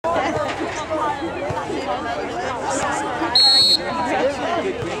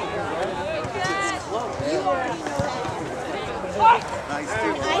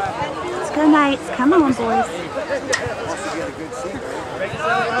Let's go, Knights. Come on, boys.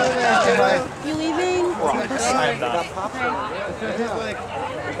 You leaving?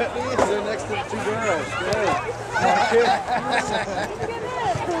 They're next to the two girls.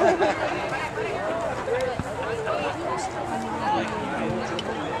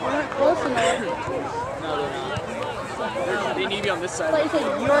 Close enough. No, they're not. They need to be on this side. But you said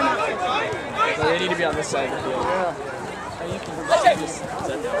you're not. So they need to be on this side of the field. Yeah.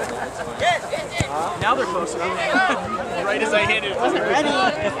 Now they're close enough. Right as I hit it. Wasn't ready.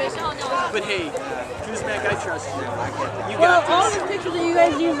 But hey, Juice Mac, I trust you. You Well, got all this. the pictures that you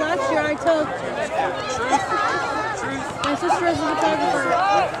guys used last year, I took. Truth. My sister is a photographer.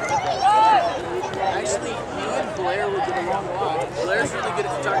 Actually, you and Blair would get along well. Blair's really good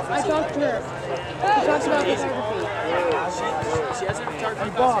at photography. I talked to her. She talks about photography. She has a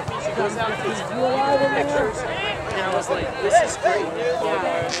photography class. She goes out and takes pictures. And I was like, this is great.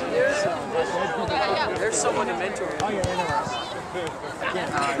 Yeah. There's someone to mentor.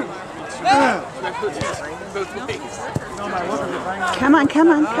 Both ways. Come on, come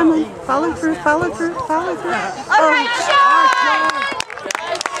on, come on. Follow through, follow through, follow through. All right, Sean!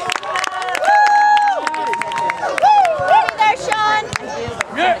 Hey there, Sean!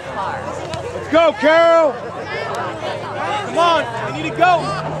 Let's go, Carroll! Come on, we need to go!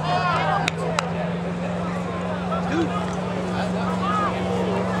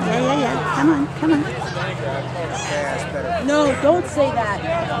 Yeah. Come on, come on. No, don't say that.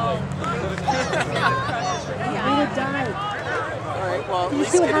 I would die. Alright, well, Did you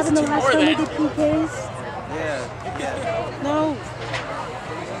see what happened the last time we did PKs? Yeah. No.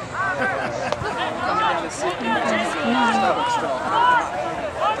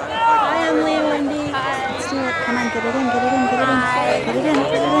 Hi, Emily and Wendy. Let's do it. Come on, get it in, get it in, get it in. Get it in, get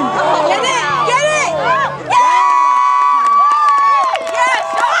it in. Get it! Get it! Yeah! Yes,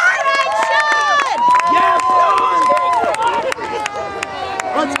 Sean! Yes,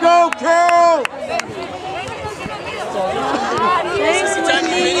 let's go, Carroll! Thanks, It's on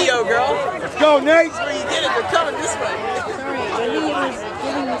your Wendy. video, girl. Let's go, Nate! Where you get it, they're coming this way. Sorry, Wendy was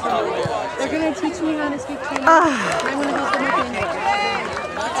giving me something. They're going to teach me how to speak Chinese. Ah. I'm going to help them with English.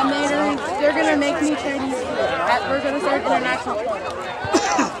 And they're going to make me Chinese food. We're going to start international food.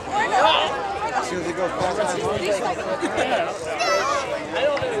 As soon as it goes past my mom.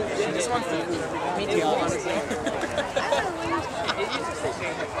 She just wants to meet you, honestly.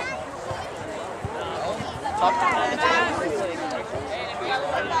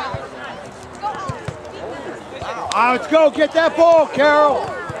 Let's go, get that ball, Carroll!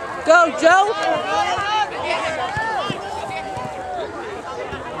 Go, Joe!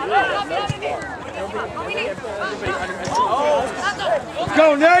 Let's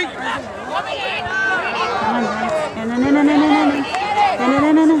go, Nate! Come on, guys.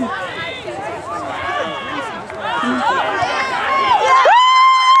 No.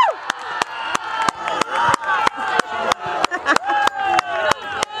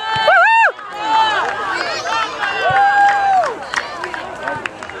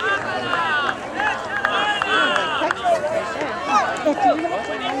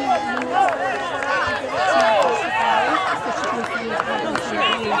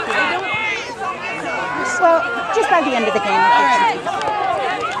 Well, just by the end of the game.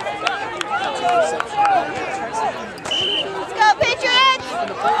 Let's go, Patriots!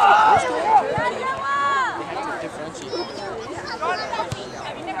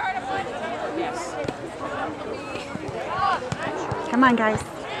 Come on, guys.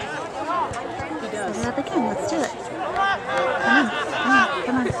 Set it up again. Let's do it. Come on.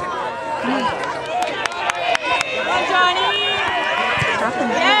 Come on, Johnny! Stop him.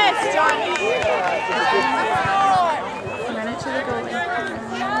 Yes, Johnny! Run it to the goalie.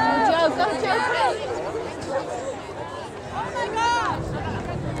 Joe, go, Joe!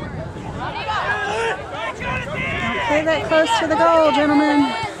 Don't play that close to the goal, gentlemen.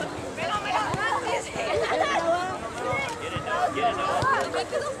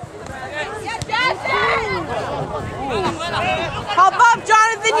 Hop up,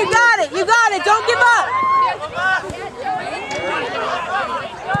 Jonathan, you got it! You got it! Don't give up!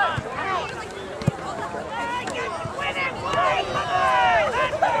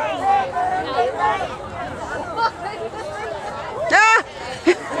 Ah!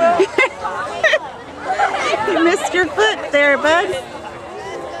 You missed your foot there, bud.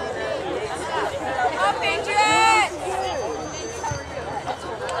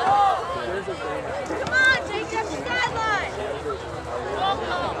 Come on, take up the sideline!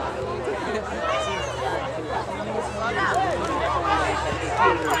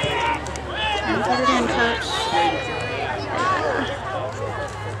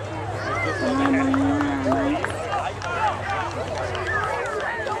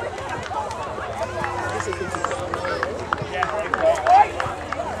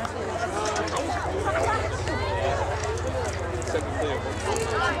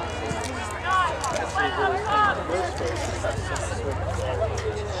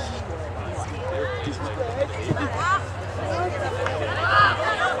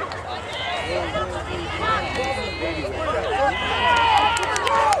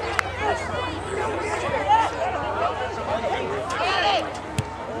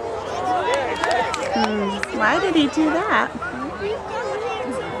 Why did he do that?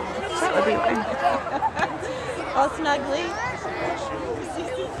 That would be weird. All snuggly.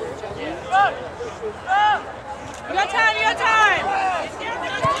 You got time, you got time!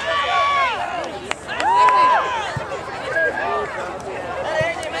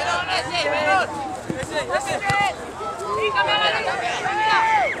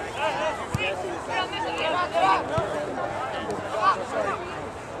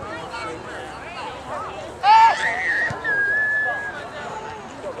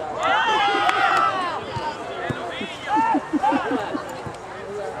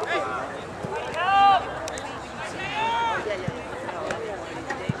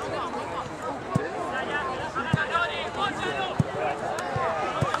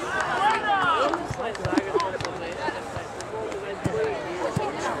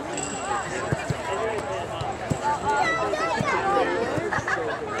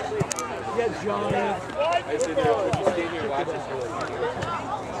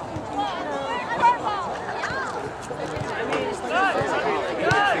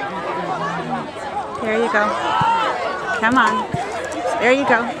 There you go. Come on. There you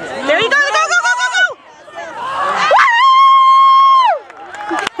go. There you go. Go, go, go, go, go!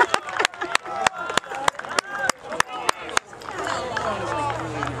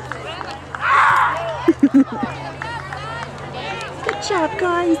 Good job,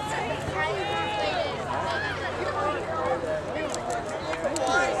 guys.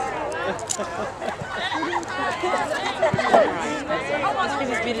 He's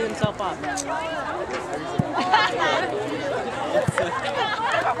just beating himself up.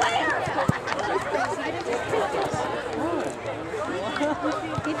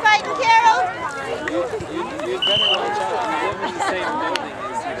 He's fighting, Carroll. You better watch out. You live in the same building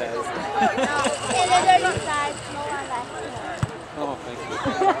as he does. Oh, thank you.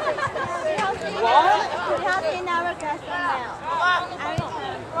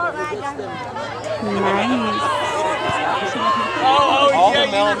 Nice. All the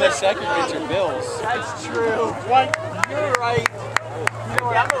melon this second gets are bills. That's true. What? You're right. You know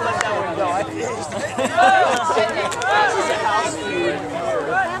what? I'm gonna let that one go.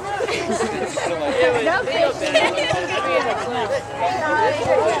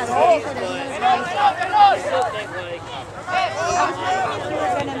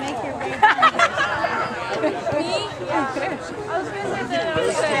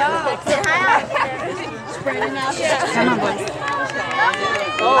 Come on, boys.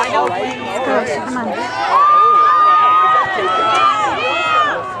 Come on.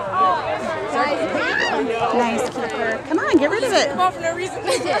 Nice keeper. Come on, get rid of it. Come on for no reason.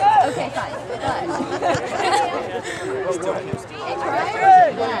 Okay, fine.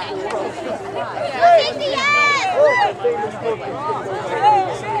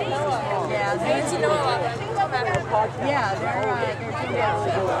 Yeah, they're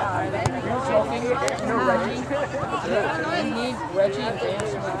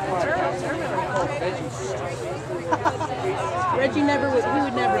Reggie never would. He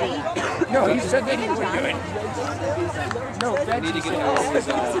would never eat. No, he said that he would do it. No, I need to get him off his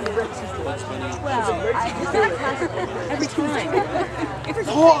Bugs Bunny. Well, every time.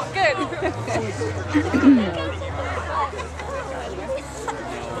 Good.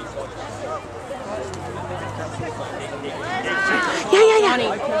 Yeah.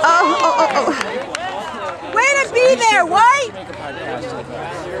 Oh. Way to be there, White!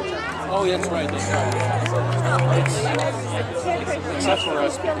 Oh, that's right. That's right. Except for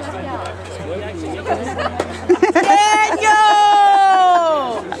us.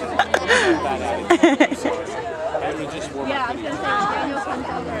 Yeah, I'm going to say Daniel comes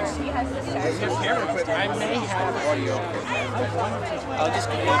over. He has to start. I may have Audio. I'll just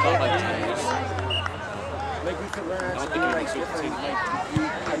complain about my tires. like we could learn. I don't think it makes it continue.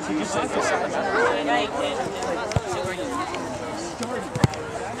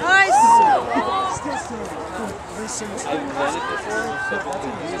 Nice! I've done it before, so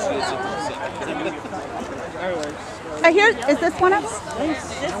usually it's a Here, is this one up? Is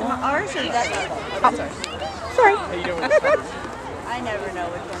this ours or that? Oh, sorry. I never know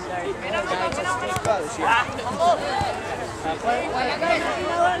which one's ours.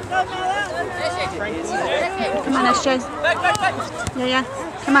 Come on, SJ. Yeah.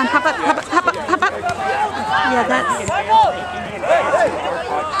 Come on, hop up. Yeah, that's...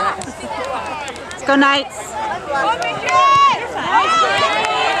 Let's go, Knights.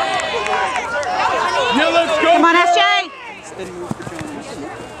 Yeah, let's go. Come on, SJ.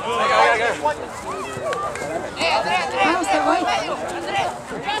 How's that right?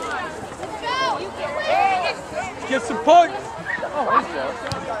 Get some points.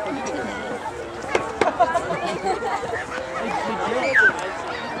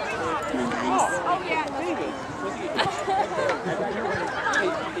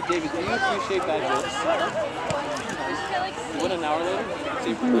 David, do you appreciate bad jokes? What, an hour later?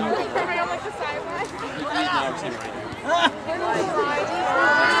 Same for an hour.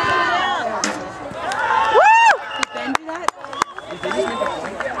 Woo! Did Ben do that?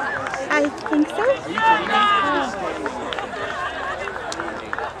 I think so.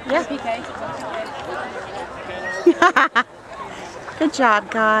 Yeah. Good job,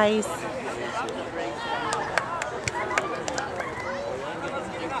 guys.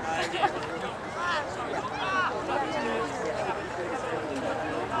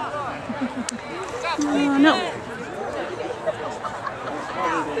 Oh, no.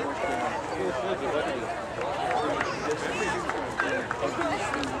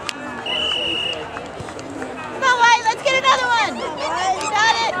 No way, let's get another one. You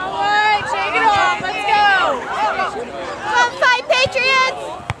got it. All right, shake it off. Let's go. Come on, fight, Patriots.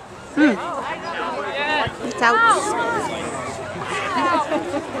 It's out.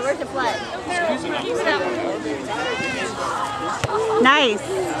 Where's the flag? Nice.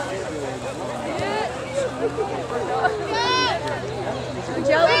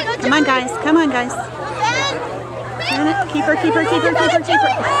 Come on, guys. Come on, guys. Keep her, keep her, keep her, keep her, keep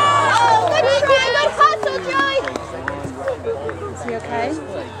her. Oh, good try, good hustle, Joey. Is he okay? Is he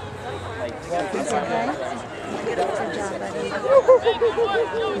okay? Good job, buddy.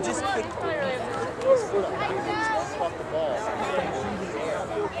 He just kicked the ball.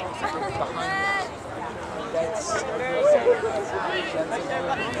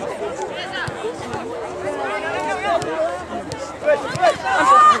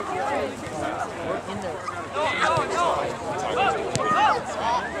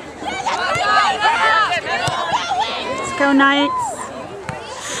 Let's go, Knights.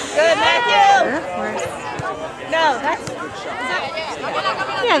 Good, Matthew. No, that's...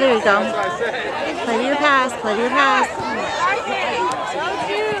 Yeah, there you go. Play to your pass, play to your pass.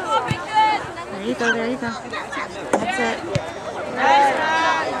 There you go, there you go. That's it.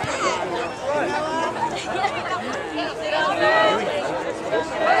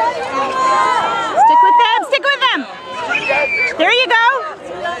 Stick with them, stick with them. There you go.